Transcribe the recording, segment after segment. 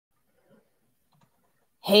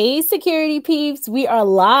Hey, security peeps. We are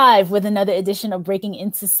live with another edition of Breaking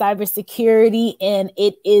Into Cybersecurity, and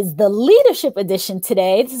it is the leadership edition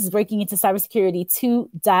today. This is Breaking Into Cybersecurity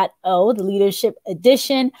 2.0, the leadership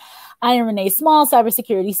edition. I am Renee Small,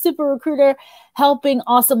 cybersecurity super recruiter, helping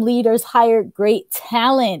awesome leaders hire great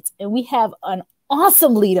talent. And we have an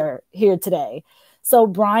awesome leader here today. So,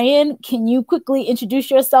 Brian, can you quickly introduce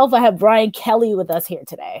yourself? I have Brian Kelley with us here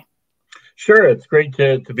today. Sure, it's great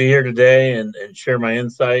to be here today and share my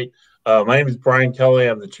insight. My name is Brian Kelley.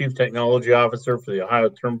 I'm the Chief Technology Officer for the Ohio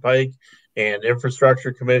Turnpike and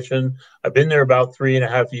Infrastructure Commission. I've been there about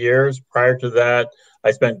 3.5 years. Prior to that, I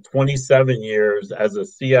spent 27 years as a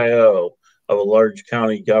CIO of a large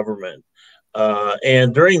county government.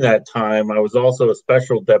 And during that time, I was also a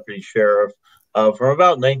special deputy sheriff from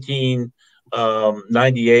about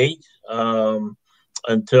 1998.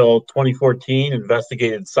 Until 2014,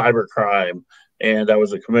 investigated cybercrime, and I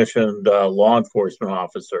was a commissioned law enforcement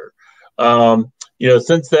officer.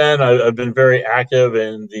 Since then, I've been very active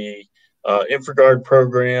in the InfraGard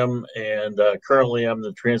program, and currently I'm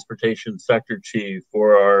the transportation sector chief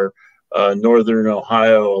for our Northern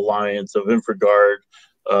Ohio Alliance of InfraGard,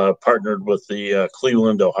 partnered with the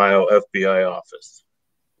Cleveland, Ohio FBI office.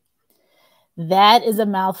 That is a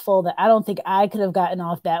mouthful that I don't think I could have gotten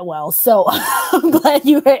off that well. So I'm glad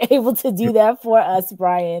you were able to do that for us,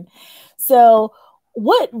 Brian. So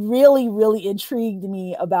what really, really intrigued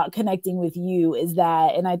me about connecting with you is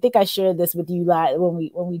that, and I think I shared this with you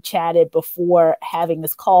when we chatted before having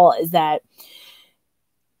this call, is that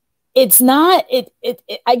it's not,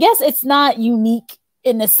 I guess it's not unique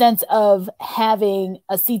in the sense of having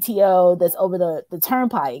a CTO that's over the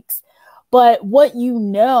turnpikes, but what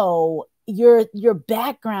your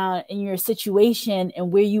background and your situation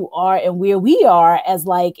and where you are and where we are as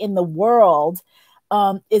like in the world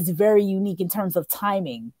is very unique in terms of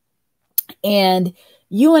timing. And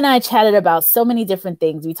you and I chatted about so many different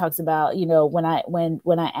things. We talked about, when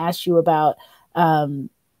I asked you about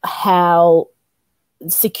how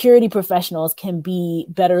security professionals can be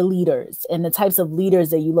better leaders and the types of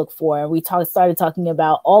leaders that you look for. And we started talking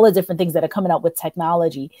about all the different things that are coming up with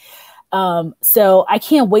technology. So I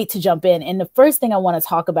can't wait to jump in. And the first thing I want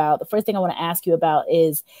to ask you about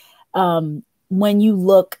is when you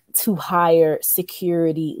look to hire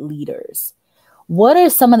security leaders, what are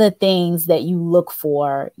some of the things that you look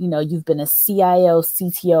for? You've been a CIO,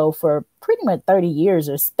 CTO for pretty much 30 years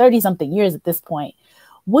or 30 something years at this point.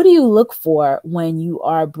 What do you look for when you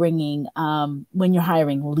are when you're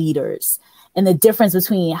hiring leaders, and the difference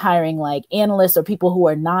between hiring like analysts or people who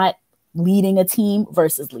are not leading a team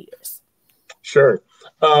versus leaders? Sure.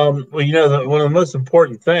 One of the most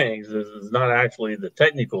important things is not actually the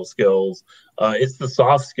technical skills. It's the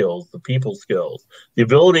soft skills, the people skills, the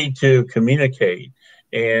ability to communicate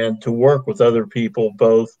and to work with other people,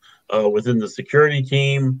 both within the security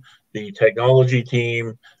team, the technology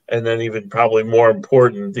team, and then even probably more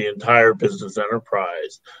important, the entire business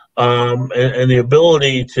enterprise. And the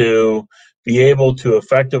ability to be able to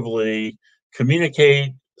effectively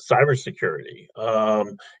communicate cybersecurity.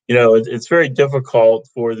 It's very difficult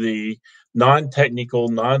for the non-technical,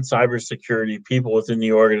 non-cybersecurity people within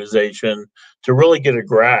the organization to really get a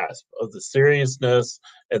grasp of the seriousness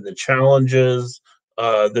and the challenges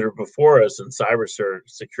that are before us in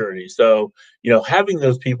cybersecurity. So, having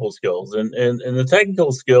those people skills and the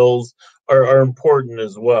technical skills are important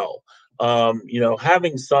as well.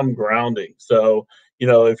 Having some grounding. So,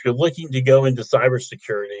 if you're looking to go into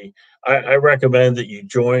cybersecurity, I recommend that you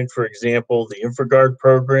join, for example, the InfraGard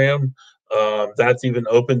program. That's even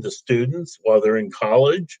open to students while they're in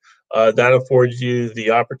college. That affords you the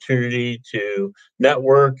opportunity to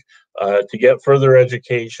network, to get further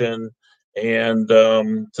education, and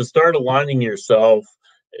to start aligning yourself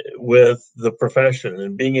with the profession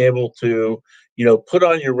and being able to, put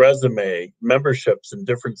on your resume memberships in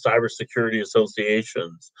different cybersecurity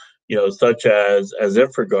associations, such as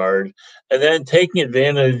InfraGard, and then taking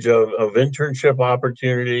advantage of internship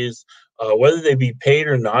opportunities, whether they be paid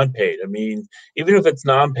or non-paid. I mean, even if it's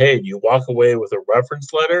non-paid, you walk away with a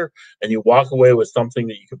reference letter and you walk away with something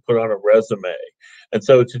that you can put on a resume. And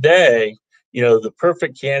so today, the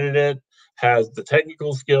perfect candidate has the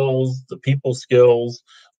technical skills, the people skills,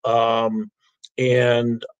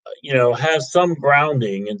 and has some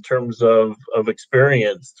grounding in terms of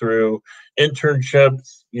experience through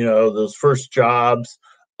internships, those first jobs,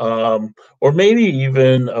 or maybe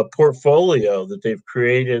even a portfolio that they've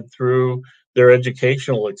created through their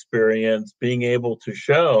educational experience, being able to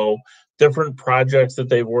show different projects that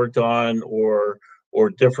they've worked on or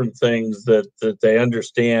different things that they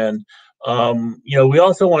understand. We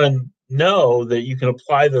also want to know that you can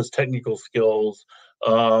apply those technical skills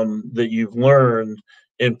that you've learned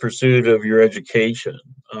in pursuit of your education,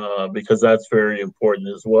 because that's very important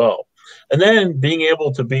as well. And then being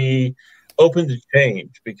able to be open to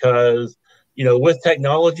change, because with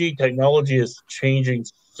technology is changing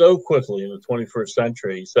so quickly in the 21st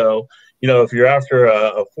century. So if you're after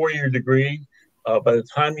a 4-year degree, by the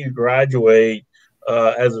time you graduate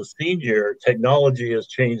as a senior, technology has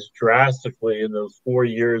changed drastically in those 4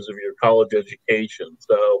 years of your college education.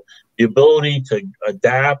 So the ability to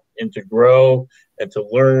adapt and to grow and to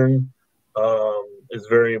learn is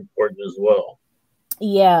very important as well.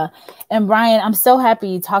 Yeah. And Brian, I'm so happy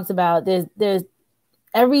you talked about there's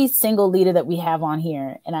every single leader that we have on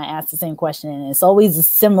here, and I ask the same question, and it's always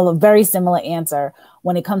a very similar answer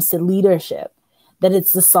when it comes to leadership, that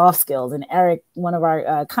it's the soft skills. And Eric, one of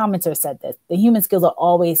our commenters, said this: the human skills are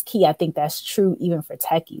always key. I think that's true even for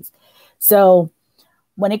techies. So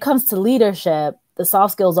when it comes to leadership, the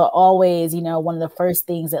soft skills are always, one of the first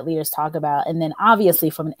things that leaders talk about. And then obviously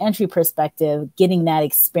from an entry perspective, getting that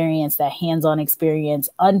experience, that hands-on experience,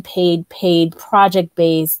 unpaid, paid,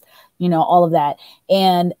 project-based, all of that.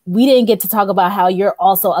 And we didn't get to talk about how you're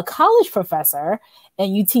also a college professor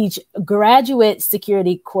and you teach graduate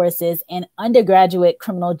security courses and undergraduate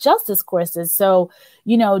criminal justice courses. So,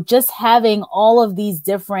 just having all of these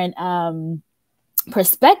different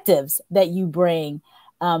perspectives that you bring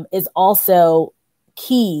is also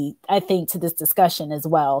key, I think, to this discussion as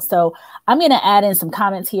well. So I'm going to add in some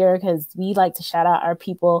comments here because we like to shout out our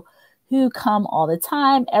people who come all the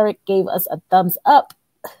time. Eric gave us a thumbs up.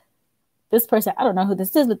 This person, I don't know who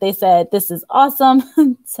this is, but they said, this is awesome.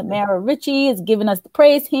 Tamara Ritchie is giving us the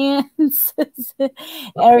praise hands.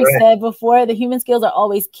 Eric said before, the human skills are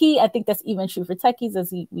always key. I think that's even true for techies,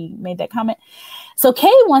 as we made that comment. So Kay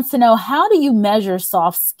wants to know, how do you measure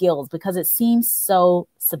soft skills? Because it seems so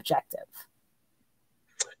subjective.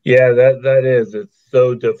 Yeah, that is. It's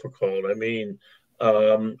so difficult. I mean,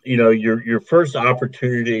 your first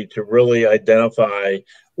opportunity to really identify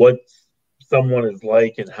what someone is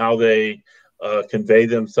like and how they convey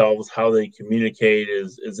themselves, how they communicate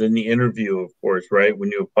is in the interview, of course, right? When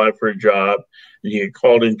you apply for a job and you get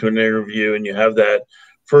called into an interview and you have that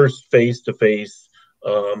first face-to-face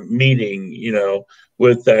meeting,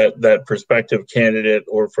 with that prospective candidate,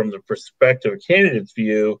 or from the prospective candidate's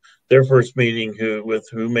view, their first meeting with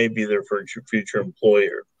who may be their future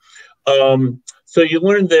employer. So you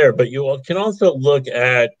learn there, but you can also look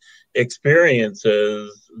at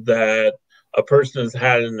experiences that a person has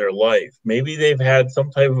had in their life. Maybe they've had some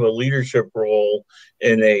type of a leadership role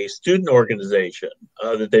in a student organization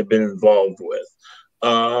that they've been involved with.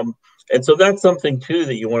 And so that's something too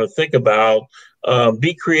that you want to think about.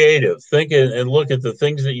 Be creative. Think and look at the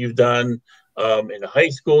things that you've done in high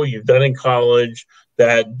school, you've done in college,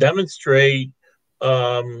 that demonstrate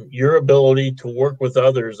your ability to work with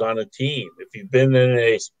others on a team. If you've been in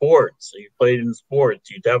a sports, you played in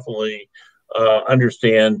sports, you definitely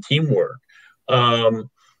understand teamwork. The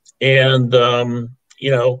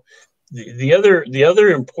other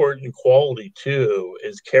important quality too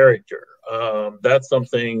is character. That's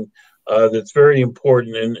something that's very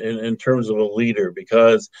important in terms of a leader,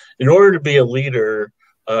 because in order to be a leader,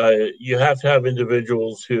 you have to have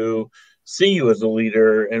individuals who see you as a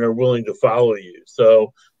leader and are willing to follow you.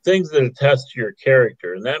 So things that attest to your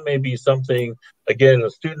character, and that may be something, again, a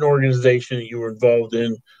student organization that you were involved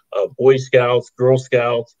in, Boy Scouts, Girl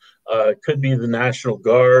Scouts, could be the National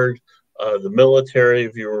Guard, the military,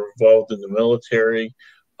 if you were involved in the military.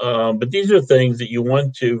 But these are things that you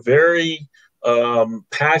want to very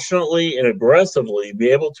passionately and aggressively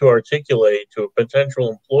be able to articulate to a potential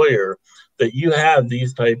employer that you have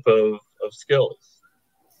these type of skills.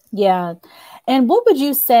 Yeah. And what would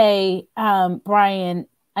you say, Brian,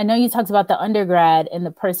 I know you talked about the undergrad and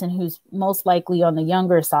the person who's most likely on the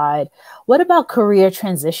younger side. What about career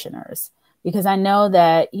transitioners? Because I know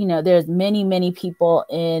that, there's many, many people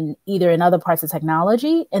in other parts of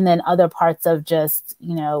technology and then other parts of just,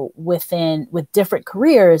 with different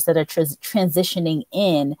careers that are transitioning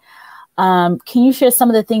in. Can you share some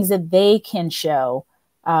of the things that they can show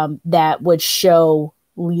that would show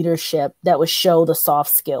leadership, that would show the soft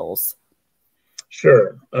skills?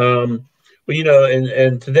 Sure. Well,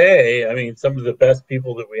 and today, I mean, some of the best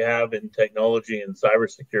people that we have in technology and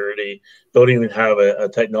cybersecurity don't even have a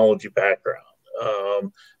technology background.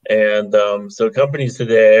 So companies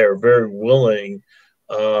today are very willing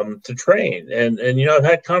to train. And I've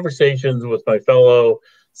had conversations with my fellow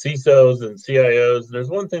CISOs and CIOs, and there's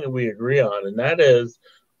one thing that we agree on, and that is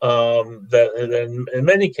that in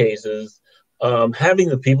many cases, having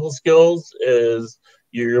the people skills is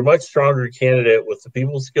you're a much stronger candidate with the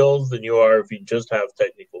people skills than you are if you just have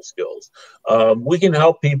technical skills. We can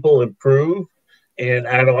help people improve and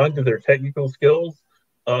add on to their technical skills.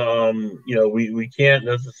 We can't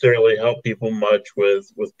necessarily help people much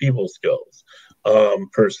with people skills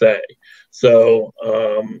per se. So,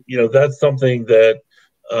 that's something that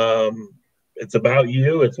it's about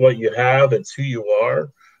you. It's what you have. It's who you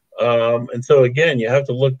are. And so, again, you have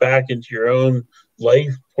to look back into your own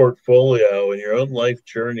life portfolio and your own life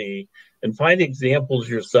journey and find examples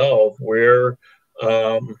yourself where,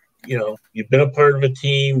 you've been a part of a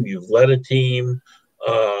team, you've led a team,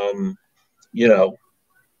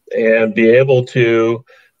 and be able to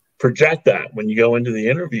project that when you go into the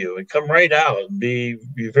interview and come right out and be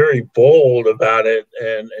very bold about it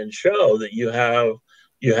and show that you have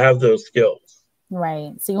those skills.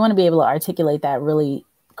 Right. So you want to be able to articulate that really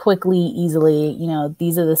quickly, easily.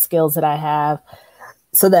 These are the skills that I have,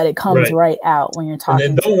 so that it comes right out when you're talking.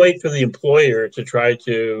 And then don't wait for the employer to try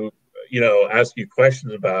to, ask you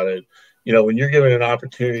questions about it. When you're given an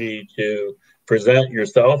opportunity to present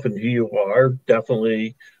yourself and who you are,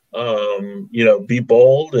 definitely, be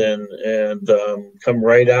bold and come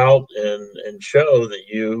right out and show that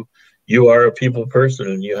you are a people person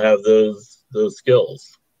and you have those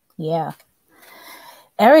skills. Yeah.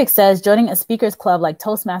 Eric says joining a speakers club like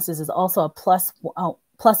Toastmasters is also a plus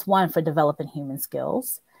one for developing human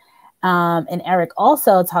skills. And Eric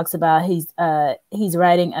also talks about he's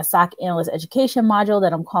writing a SOC analyst education module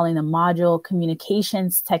that I'm calling the module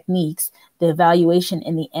Communications Techniques. The evaluation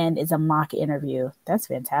in the end is a mock interview. That's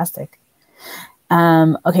fantastic.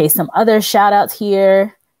 Okay, some other shout outs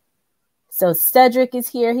here. So Cedric is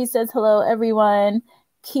here. He says, hello, everyone.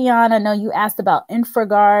 Keon, I know you asked about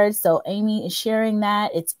InfraGuard. So Amy is sharing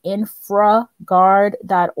that. It's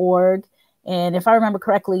infraguard.org. And if I remember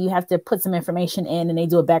correctly, you have to put some information in and they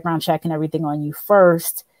do a background check and everything on you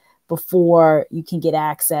first before you can get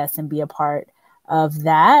access and be a part of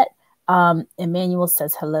that. Emmanuel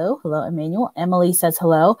says hello. Hello, Emmanuel. Emily says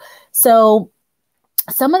hello. So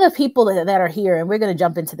some of the people that are here, and we're going to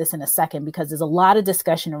jump into this in a second because there's a lot of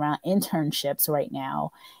discussion around internships right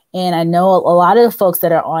now. And I know a lot of the folks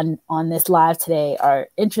that are on this live today are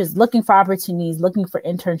looking for opportunities, looking for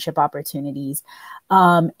internship opportunities.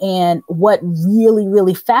 And what really,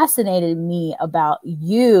 really fascinated me about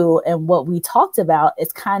you and what we talked about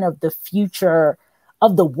is kind of the future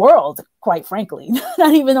of the world, quite frankly,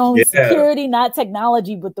 not even only security, not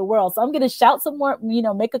technology, but the world. So I'm going to shout some more,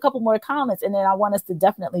 make a couple more comments. And then I want us to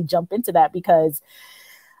definitely jump into that because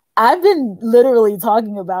I've been literally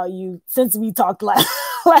talking about you since we talked last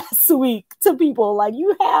week to people. Like,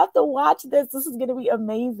 you have to watch this. This is going to be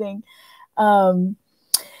amazing.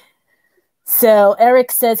 So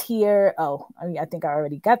Eric says here, I think I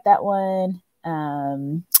already got that one.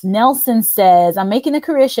 Nelson says, I'm making a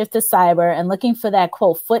career shift to cyber and looking for that,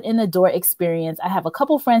 quote, foot in the door experience. I have a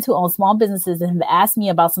couple friends who own small businesses and have asked me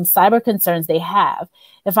about some cyber concerns they have.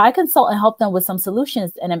 If I consult and help them with some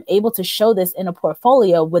solutions and I'm able to show this in a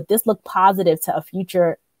portfolio, would this look positive to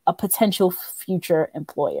a potential future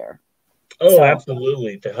employer? Oh,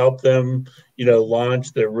 absolutely. To help them,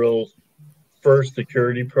 launch their real first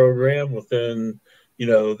security program within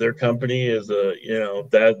their company is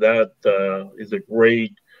that is a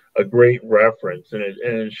great reference, and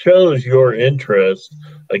it shows your interest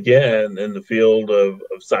again in the field of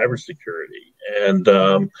cybersecurity, and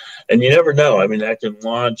you never know. I mean, that can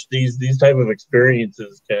launch these type of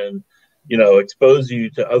experiences can expose you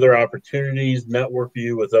to other opportunities, network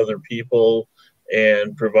you with other people,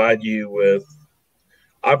 and provide you with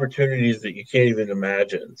opportunities that you can't even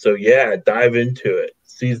imagine. So yeah, dive into it,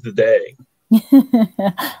 seize the day.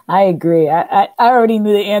 I agree. I already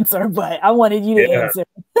knew the answer, but I wanted you to answer.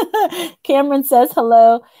 Cameron says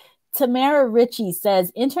hello. Tamara Ritchie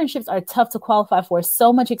says internships are tough to qualify for.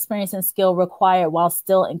 So much experience and skill required while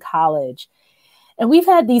still in college. And we've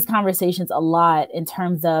had these conversations a lot in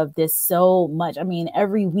terms of this so much. I mean,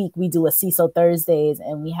 every week we do a CISO Thursdays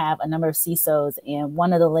and we have a number of CISOs. And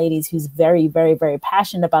one of the ladies who's very, very, very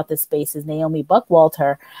passionate about this space is Naomi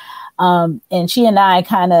Buckwalter. And she and I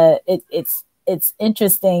kind of, it's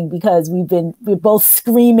interesting because we're both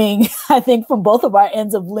screaming, I think, from both of our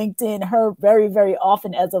ends of LinkedIn, her very, very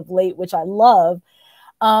often as of late, which I love.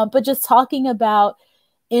 But just talking about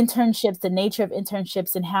internships, the nature of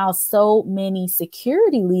internships, and how so many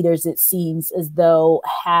security leaders, it seems as though,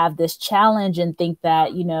 have this challenge and think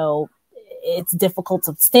that, it's difficult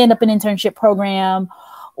to stand up an internship program,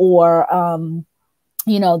 or,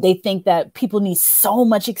 they think that people need so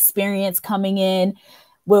much experience coming in.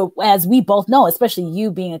 Well, as we both know, especially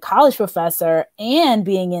you being a college professor and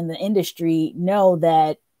being in the industry, know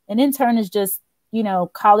that an intern is just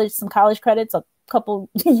some college credits, a couple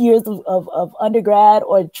years of undergrad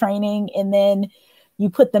or training, and then you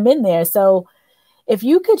put them in there. So if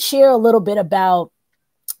you could share a little bit about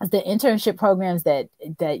the internship programs that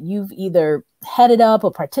you've either headed up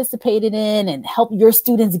or participated in and help your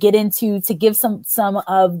students get into, to give some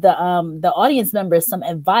of the audience members some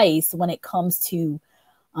advice when it comes to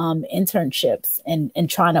internships and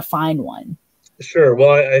trying to find one. Sure.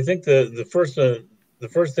 Well, I think the first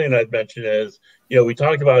thing I'd mention is, we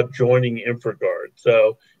talked about joining InfraGard.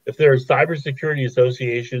 So if there are cybersecurity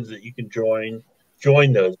associations that you can join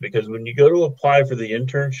those, because when you go to apply for the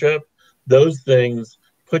internship, those things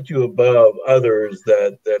put you above others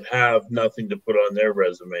that have nothing to put on their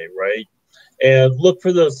resume, right? And look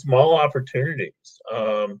for those small opportunities.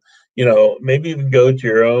 Maybe even go to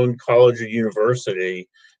your own college or university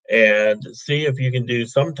and see if you can do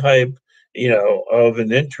some type, of an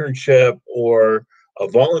internship or a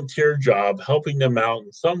volunteer job helping them out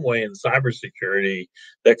in some way in cybersecurity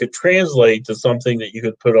that could translate to something that you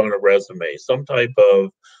could put on a resume, some type of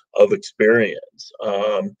experience.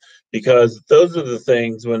 Because those are the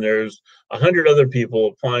things, when there's 100 other people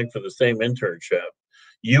applying for the same internship,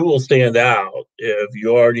 you will stand out if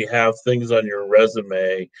you already have things on your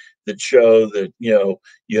resume that show that,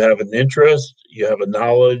 you have an interest, you have a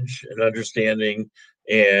knowledge and understanding,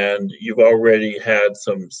 and you've already had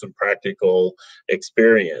some practical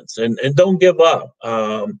experience. And don't give up.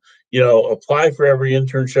 Apply for every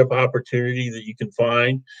internship opportunity that you can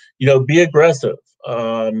find. Be aggressive.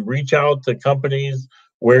 Reach out to companies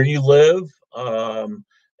where you live,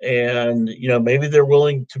 and maybe they're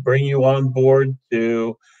willing to bring you on board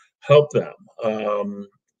to help them.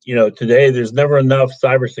 Today there's never enough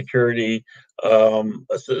cybersecurity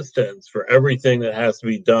assistance for everything that has to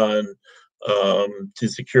be done to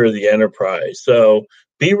secure the enterprise. So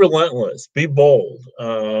be relentless, be bold.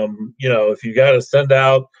 If you got to send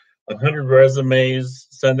out 100 resumes,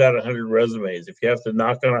 send out 100 resumes. If you have to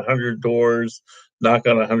knock on 100 doors, knock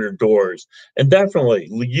on 100 doors. And definitely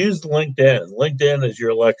use LinkedIn. LinkedIn is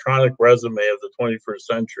your electronic resume of the 21st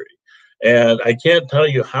century. And I can't tell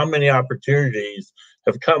you how many opportunities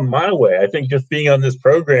have come my way. I think just being on this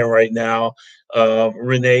program right now,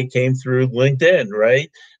 Renee, came through LinkedIn, right?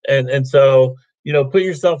 And so, put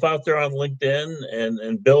yourself out there on LinkedIn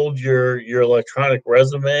and build your electronic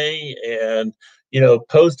resume, and,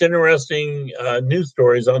 post interesting news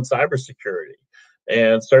stories on cybersecurity,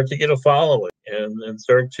 and start to get a following and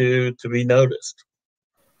start to be noticed.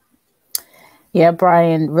 Yeah,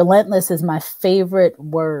 Brian, relentless is my favorite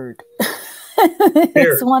word.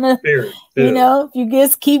 It's one of, if you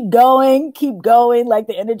just keep going like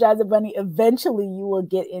the Energizer Bunny, eventually you will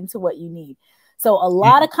get into what you need. So a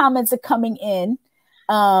lot of comments are coming in.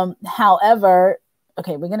 However,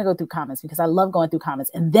 okay, we're going to go through comments because I love going through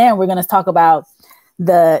comments. And then we're going to talk about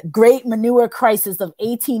the great manure crisis of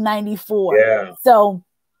 1894. Yeah. So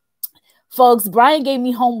folks, Brian gave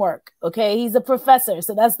me homework. Okay. He's a professor.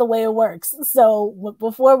 So that's the way it works. So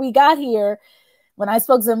before we got here, when I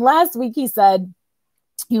spoke to him last week, he said,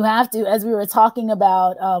 you have to, as we were talking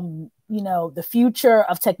about, the future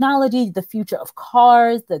of technology, the future of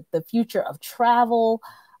cars, the future of travel.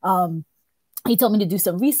 He told me to do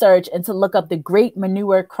some research and to look up the Great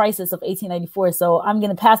Manure Crisis of 1894. So I'm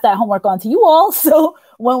going to pass that homework on to you all. So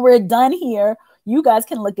when we're done here, you guys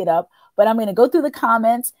can look it up. But I'm going to go through the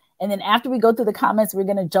comments. And then after we go through the comments, we're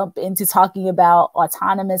going to jump into talking about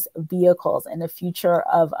autonomous vehicles and the future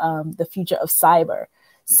of cyber.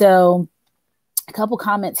 So a couple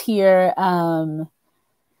comments here.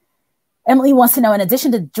 Emily wants to know, in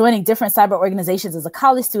addition to joining different cyber organizations as a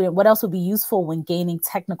college student, what else would be useful when gaining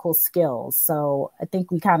technical skills? So I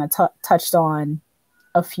think we kind of touched on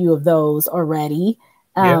a few of those already.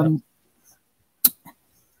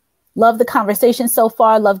 Love the conversation so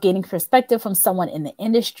far. Love gaining perspective from someone in the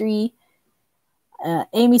industry.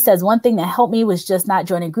 Amy says, one thing that helped me was just not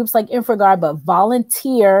joining groups like InfraGard, but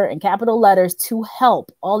volunteer in capital letters to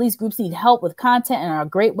help. All these groups need help with content and are a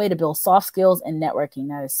great way to build soft skills and networking.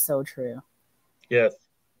 That is so true. Yes.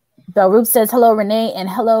 Belrube says, hello, Renee, and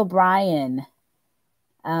hello, Brian.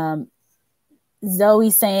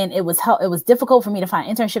 Zoe saying it was difficult for me to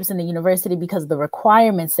find internships in the university because of the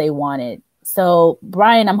requirements they wanted. So,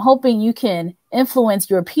 Brian, I'm hoping you can influence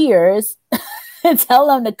your peers and tell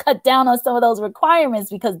them to cut down on some of those requirements,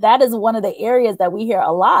 because that is one of the areas that we hear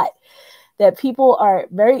a lot, that people are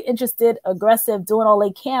very interested, aggressive, doing all they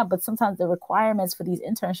can, but sometimes the requirements for these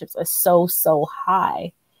internships are so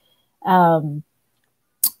high.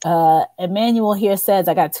 Emmanuel here says,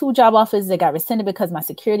 I got 2 job offers that got rescinded because my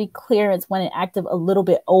security clearance went inactive a little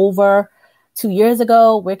bit over 2 years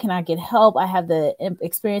ago. Where can I get help? I have the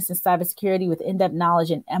experience in cybersecurity with in-depth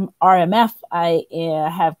knowledge in RMF. I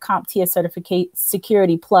have CompTIA Certificate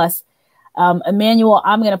Security Plus. Emmanuel,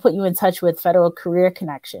 I'm going to put you in touch with Federal Career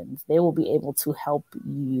Connections. They will be able to help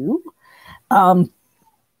you.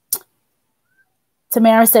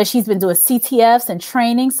 Tamara says she's been doing CTFs and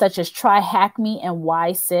training such as Try Hack Me and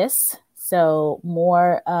CISSP. So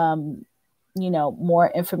more,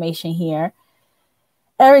 more information here.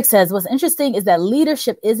 Eric says, what's interesting is that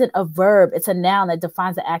leadership isn't a verb. It's a noun that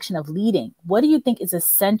defines the action of leading. What do you think is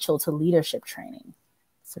essential to leadership training?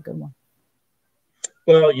 It's a good one.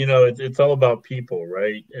 Well, it's all about people,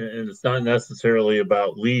 right? And it's not necessarily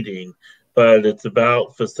about leading, but it's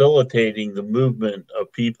about facilitating the movement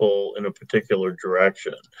of people in a particular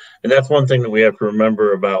direction. And that's one thing that we have to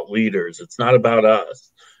remember about leaders. It's not about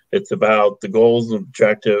us. It's about the goals and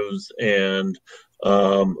objectives and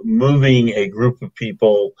moving a group of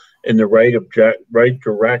people in the right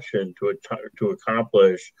direction to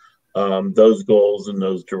accomplish those goals and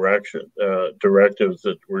those directives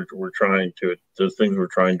that we're trying to, those things we're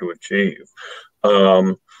trying to achieve.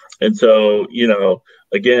 And so,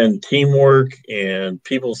 again, teamwork and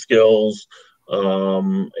people skills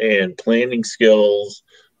and planning skills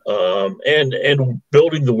and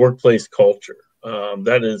building the workplace culture.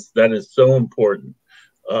 That is so important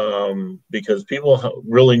because people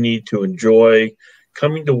really need to enjoy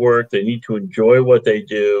coming to work. They need to enjoy what they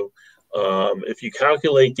do. If you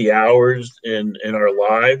calculate the hours in our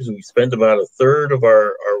lives, we spend about a third of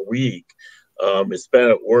our week is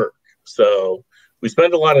spent at work. So we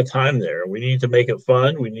spend a lot of time there. We need to make it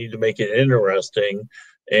fun. We need to make it interesting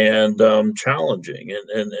and challenging.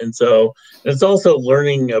 And so it's also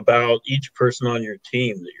learning about each person on your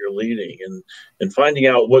team that you're leading and finding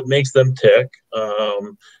out what makes them tick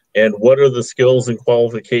and what are the skills and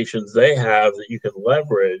qualifications they have that you can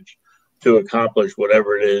leverage to accomplish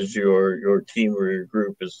whatever it is your team or your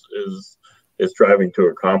group is striving to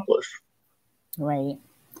accomplish. Right.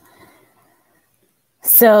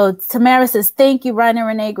 So Tamara says, thank you, Ryan and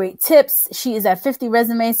Renee. Great tips. She is at 50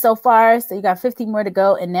 resumes so far. So you got 50 more to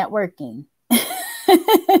go in networking.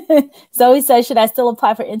 Zoe says, should I still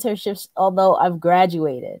apply for internships although I've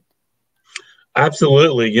graduated?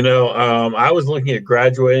 Absolutely. I was looking at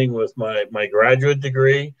graduating with my graduate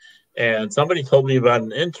degree, and somebody told me about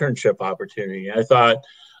an internship opportunity. I thought,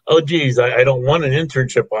 oh, geez, I don't want an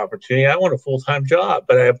internship opportunity. I want a full-time job.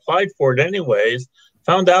 But I applied for it anyways,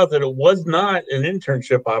 found out that it was not an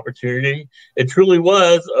internship opportunity. It truly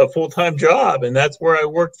was a full-time job, and that's where I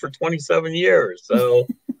worked for 27 years. So,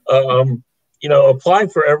 apply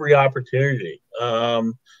for every opportunity.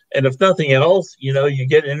 And if nothing else, you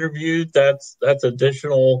get interviewed. That's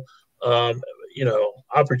additional,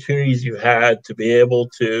 opportunities you've had to be able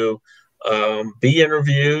to be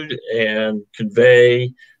interviewed and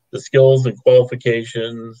convey the skills and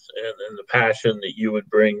qualifications and the passion that you would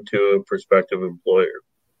bring to a prospective employer.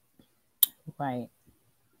 Right.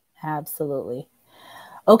 Absolutely.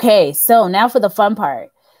 Okay. So now for the fun part.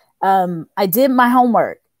 I did my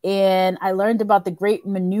homework and I learned about the Great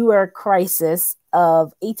Manure Crisis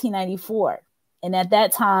of 1894. And at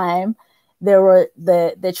that time, there were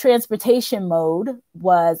the transportation mode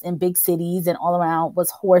was in big cities and all around was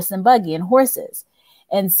horse and buggy and horses.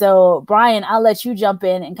 And so, Brian, I'll let you jump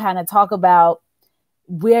in and kind of talk about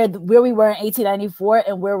where we were in 1894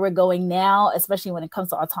 and where we're going now, especially when it comes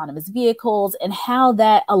to autonomous vehicles and how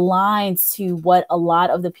that aligns to what a lot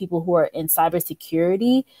of the people who are in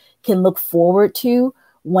cybersecurity can look forward to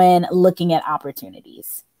when looking at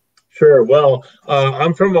opportunities. Sure. Well,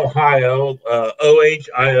 I'm from Ohio,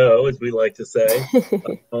 OHIO, as we like to say.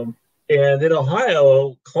 And in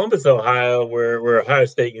Ohio, Columbus, Ohio, where Ohio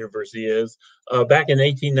State University is, back in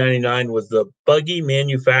 1899 was the buggy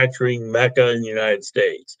manufacturing mecca in the United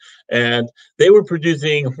States. And they were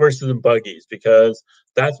producing horses and buggies because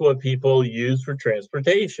that's what people use for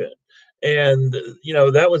transportation. And,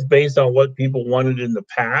 that was based on what people wanted in the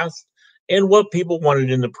past and what people wanted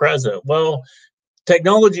in the present. Well,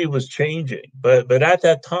 technology was changing, but at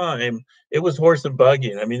that time, it was horse and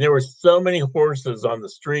buggy. I mean, there were so many horses on the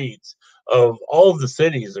streets of all of the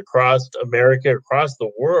cities across America, across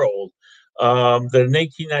the world, that in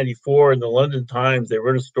 1894 in the London Times, they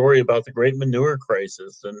wrote a story about the Great Manure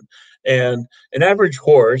Crisis. And an average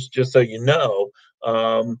horse, just so you know,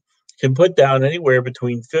 can put down anywhere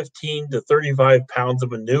between 15 to 35 pounds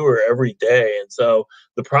of manure every day. And so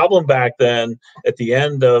the problem back then at the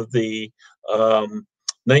end of the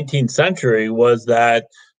 19th century was that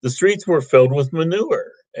the streets were filled with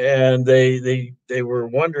manure, and they were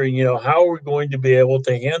wondering, how are we going to be able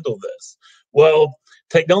to handle this? Well,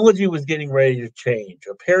 technology was getting ready to change.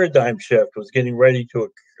 A paradigm shift was getting ready to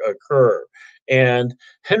occur. And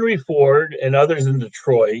Henry Ford and others in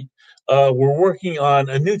Detroit were working on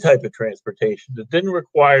a new type of transportation that didn't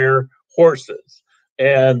require horses.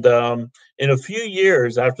 And in a few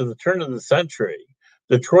years after the turn of the century,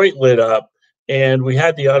 Detroit lit up and we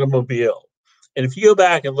had the automobile. And if you go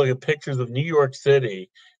back and look at pictures of New York City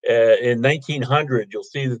in 1900, you'll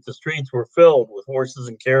see that the streets were filled with horses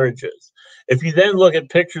and carriages. If you then look at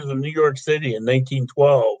pictures of New York City in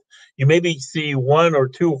 1912, you maybe see one or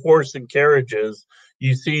two horse and carriages.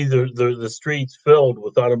 You see the streets filled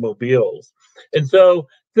with automobiles. And so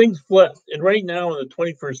things flipped. And right now in the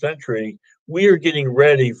 21st century, we are getting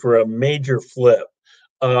ready for a major flip.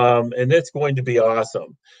 And it's going to be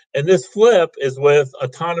awesome. And this flip is with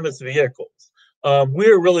autonomous vehicles. We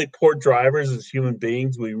are really poor drivers as human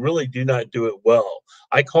beings. We really do not do it well.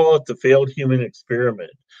 I call it the failed human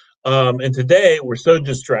experiment. And today we're so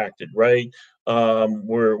distracted, right?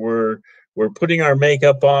 We're putting our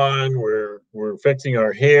makeup on. We're fixing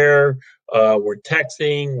our hair. We're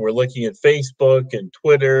texting. We're looking at Facebook and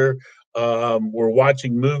Twitter. We're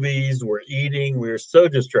watching movies. We're eating. We're so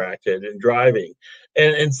distracted and driving.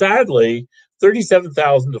 And sadly,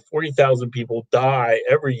 37,000 to 40,000 people die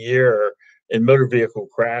every year in motor vehicle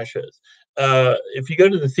crashes. If you go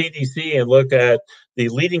to the CDC and look at the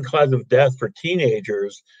leading cause of death for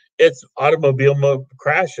teenagers, it's automobile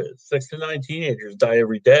crashes. 6 to 9 teenagers die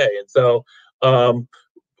every day. And so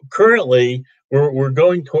currently we're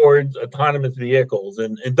going towards autonomous vehicles.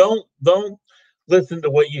 And don't listen to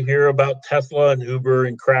what you hear about Tesla and Uber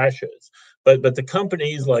and crashes. But the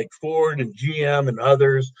companies like Ford and GM and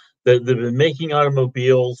others that have been making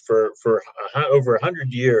automobiles for over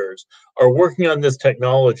 100 years are working on this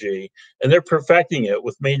technology, and they're perfecting it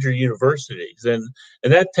with major universities. And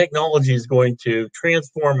that technology is going to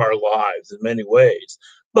transform our lives in many ways.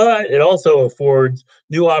 But it also affords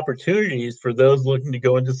new opportunities for those looking to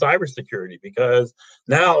go into cybersecurity, because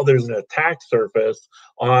now there's an attack surface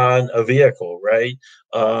on a vehicle, right?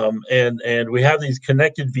 And we have these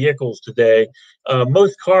connected vehicles today.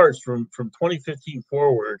 Most cars from 2015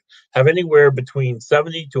 forward have anywhere between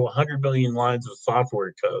 70 to 100 million lines of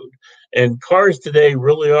software code. And cars today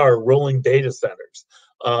really are rolling data centers.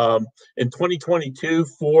 In 2022,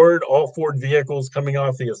 all Ford vehicles coming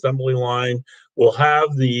off the assembly line will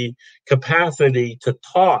have the capacity to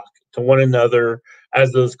talk to one another as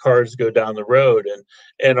those cars go down the road.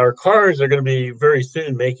 And our cars are going to be very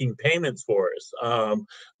soon making payments for us.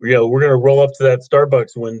 We're going to roll up to that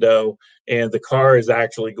Starbucks window and the car is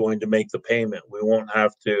actually going to make the payment. We won't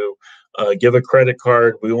have to give a credit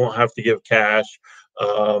card. We won't have to give cash.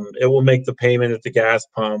 It will make the payment at the gas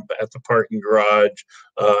pump, at the parking garage,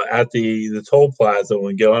 at the toll plaza when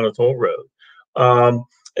we get on a toll road.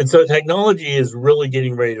 And so technology is really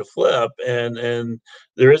getting ready to flip, and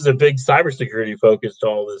there is a big cybersecurity focus to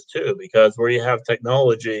all this too, because where you have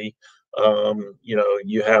technology,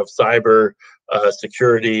 you have cyber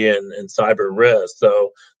security and cyber risk.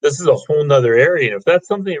 So this is a whole nother area. And if that's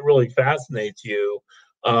something that really fascinates you,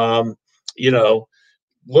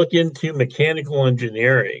 look into mechanical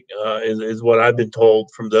engineering is what I've been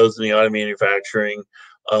told from those in the auto manufacturing.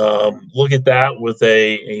 Look at that with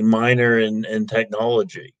a minor in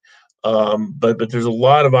technology. But there's a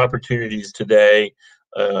lot of opportunities today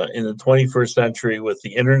in the 21st century with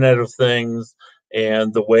the Internet of Things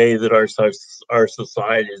and the way that our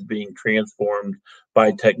society is being transformed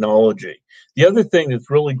by technology. The other thing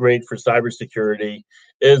that's really great for cybersecurity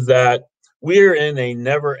is that we're in a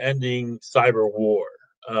never-ending cyber war.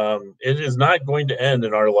 It is not going to end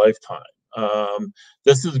in our lifetime.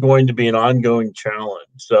 This is going to be an ongoing challenge.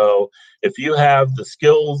 So if you have the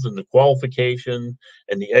skills and the qualification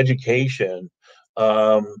and the education,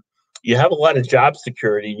 you have a lot of job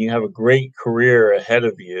security and you have a great career ahead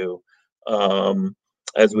of you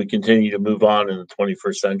as we continue to move on in the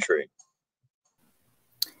 21st century.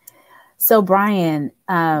 So Brian,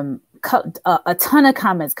 a ton of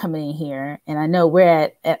comments coming in here, and I know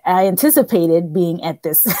I anticipated being at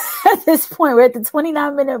this at this point. We're at the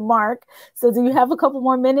 29-minute mark. So do you have a couple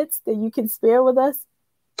more minutes that you can spare with us?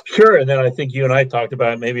 Sure. And then I think you and I talked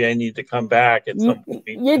about maybe I need to come back at some point.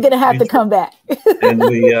 You're going to have to come back. And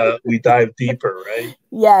we dive deeper, right?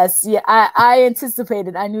 Yes. Yeah. I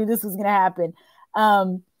anticipated. I knew this was going to happen.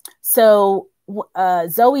 So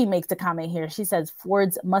Zoe makes a comment here. She says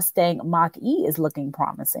Ford's Mustang Mach-E is looking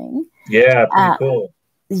promising. Yeah, pretty cool.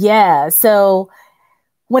 Yeah. So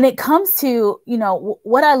when it comes to,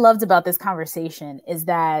 what I loved about this conversation is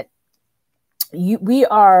that we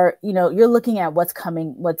are, you're looking at what's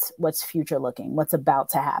coming, what's future looking, what's about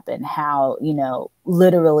to happen, how,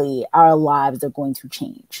 literally our lives are going to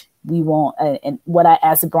change. We won't. And what I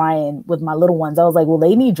asked Brian with my little ones, I was like, well,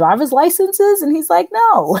 they need driver's licenses. And he's like,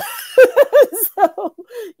 no. So,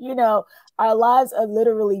 our lives are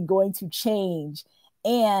literally going to change.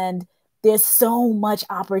 And there's so much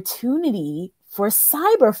opportunity for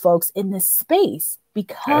cyber folks in this space,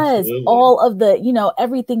 because Absolutely. all of the,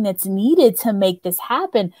 everything that's needed to make this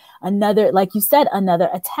happen, another, like you said, another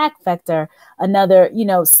attack vector, another,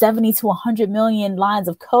 70 to 100 million lines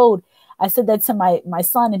of code. I said that to my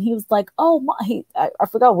son, and he was like, oh, I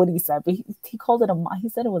forgot what he said, but he called it he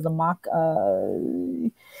said it was a mock,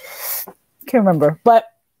 can't remember, but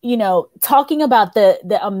talking about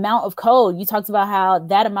the amount of code, you talked about how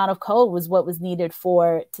that amount of code was what was needed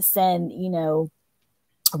to send,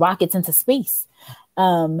 rockets into space.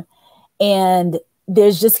 And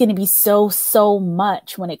there's just going to be so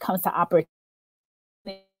much when it comes to opportunity.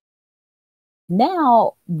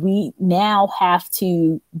 Now we have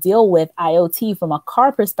to deal with IoT from a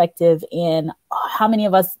car perspective, and how many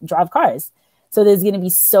of us drive cars? So there's going to be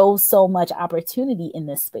so much opportunity in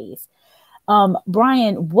this space.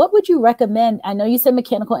 Brian, what would you recommend? I know you said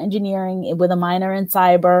mechanical engineering with a minor in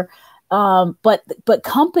cyber, but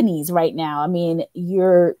companies right now, I mean,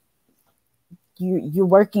 you're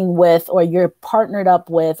working with, or you're partnered up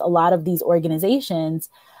with a lot of these organizations.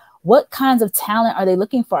 What kinds of talent are they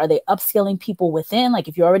looking for? Are they upskilling people within? Like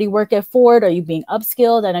if you already work at Ford, are you being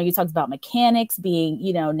upskilled? I know you talked about mechanics being,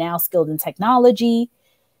 now skilled in technology.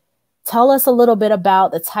 Tell us a little bit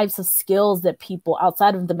about the types of skills that people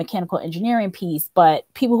outside of the mechanical engineering piece, but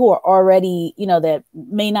people who are already, that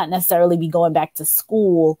may not necessarily be going back to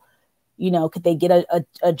school, could they get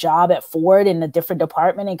a job at Ford in a different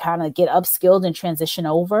department and kind of get upskilled and transition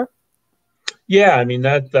over? Yeah, I mean,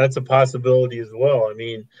 that's a possibility as well. I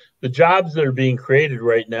mean, the jobs that are being created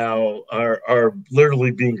right now are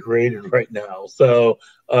literally being created right now. So,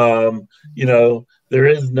 there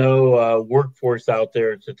is no workforce out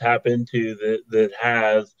there to tap into that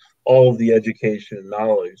has all of the education and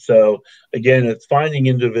knowledge. So again, it's finding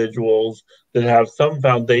individuals that have some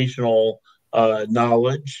foundational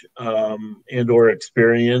knowledge and or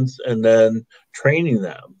experience, and then training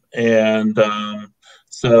them. And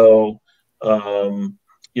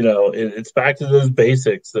it's back to those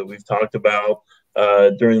basics that we've talked about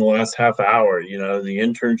during the last half hour. The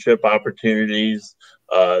internship opportunities,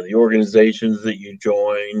 the organizations that you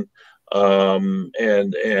join,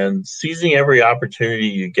 and seizing every opportunity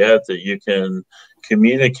you get that you can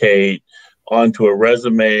communicate onto a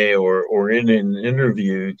resume or in an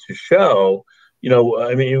interview to show,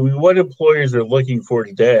 what employers are looking for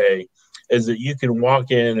today is that you can walk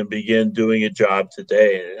in and begin doing a job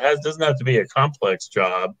today. And it doesn't have to be a complex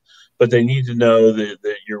job, but they need to know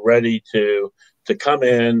that you're ready to come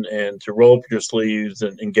in and to roll up your sleeves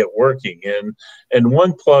and get working. And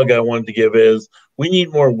one plug I wanted to give is we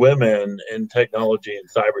need more women in technology and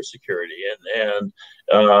cybersecurity.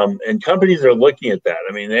 And companies are looking at that.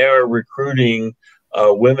 I mean, they are recruiting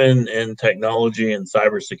women in technology and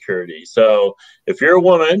cybersecurity. So if you're a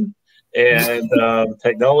woman and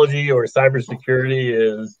technology or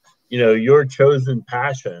cybersecurity is, your chosen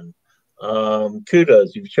passion,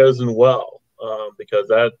 kudos, you've chosen well, because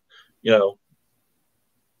that,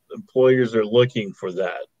 employers are looking for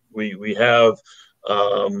that. We have,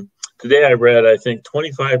 today I read, I think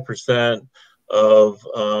 25% of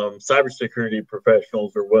cybersecurity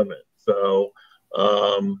professionals are women. So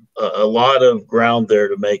a lot of ground there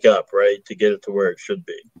to make up, right, to get it to where it should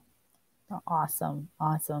be. Awesome.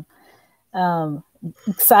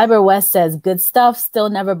 Cyber West says, good stuff. Still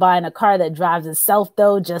never buying a car that drives itself,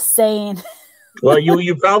 though. Just saying. Well,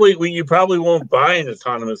 you probably won't buy an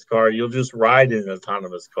autonomous car. You'll just ride in an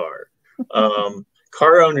autonomous car.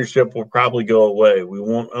 Car ownership will probably go away. We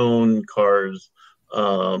won't own cars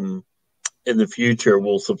in the future.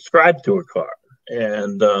 We'll subscribe to a car,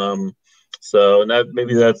 and so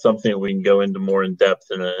maybe that's something we can go into more in depth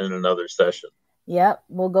in another session. Yep,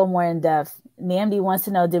 we'll go more in depth. Namdi wants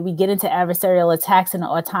to know, did we get into adversarial attacks in the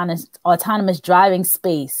autonomous driving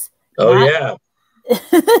space? Yeah.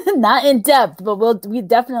 Not in depth, but we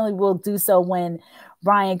definitely will do so when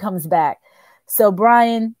Brian comes back. So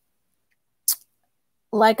Brian,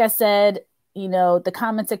 like I said, the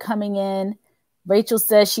comments are coming in. Rachel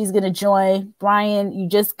says she's going to join. Brian, you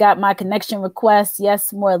just got my connection request.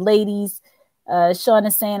 Yes, more ladies. Sean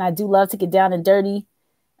is saying, I do love to get down and dirty.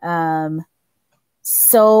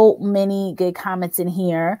 So many good comments in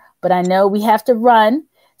here, but I know we have to run.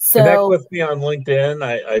 So connect with me on LinkedIn.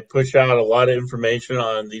 I push out a lot of information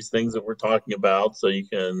on these things that we're talking about, so you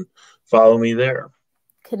can follow me there.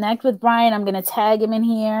 Connect with Brian. I'm going to tag him in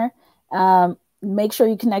here. Make sure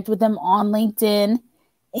you connect with him on LinkedIn.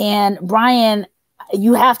 And Brian,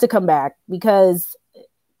 you have to come back because,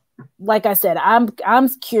 like I said, I'm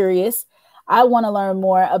curious. I want to learn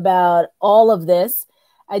more about all of this.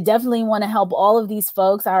 I definitely want to help all of these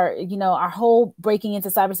folks. Our whole Breaking Into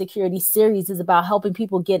Cybersecurity series is about helping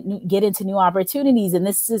people get into new opportunities. And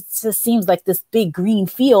this just seems like this big green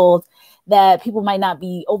field that people might not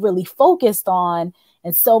be overly focused on.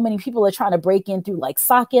 And so many people are trying to break in through like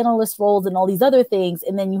SOC analyst roles and all these other things.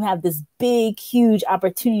 And then you have this big, huge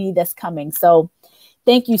opportunity that's coming. So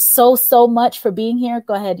thank you so much for being here.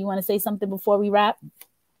 Go ahead. You want to say something before we wrap?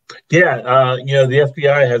 Yeah, the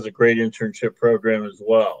FBI has a great internship program as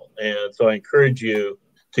well. And so I encourage you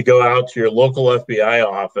to go out to your local FBI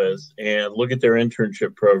office and look at their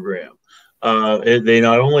internship program. They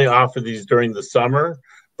not only offer these during the summer,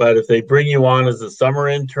 but if they bring you on as a summer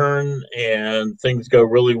intern and things go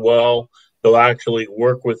really well, they'll actually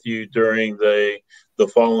work with you during the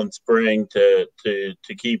fall and spring to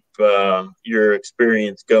keep your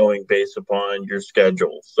experience going based upon your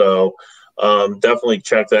schedule. So definitely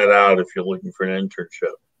check that out if you're looking for an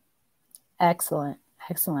internship. Excellent.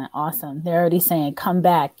 Awesome. They're already saying come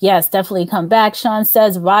back. Yes, definitely come back. Sean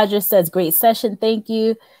says, Roger says, great session. Thank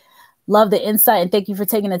you. Love the insight. And thank you for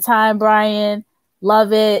taking the time, Brian.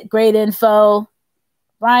 Love it. Great info.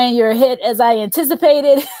 Brian, you're a hit as I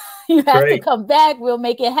anticipated. You have to come back. We'll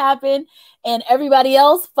make it happen. And everybody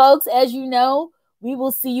else, folks, as you know, we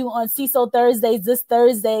will see you on CISO Thursdays this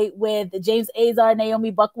Thursday with James Azar,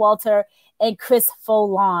 Naomi Buckwalter, and Christophe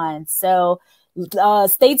Foulon. So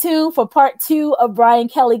stay tuned for part 2 of Brian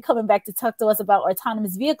Kelley coming back to talk to us about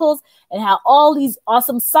autonomous vehicles and how all these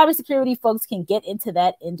awesome cybersecurity folks can get into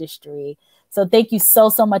that industry. So thank you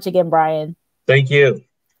so much again, Brian. Thank you.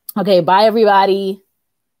 Okay, bye, everybody.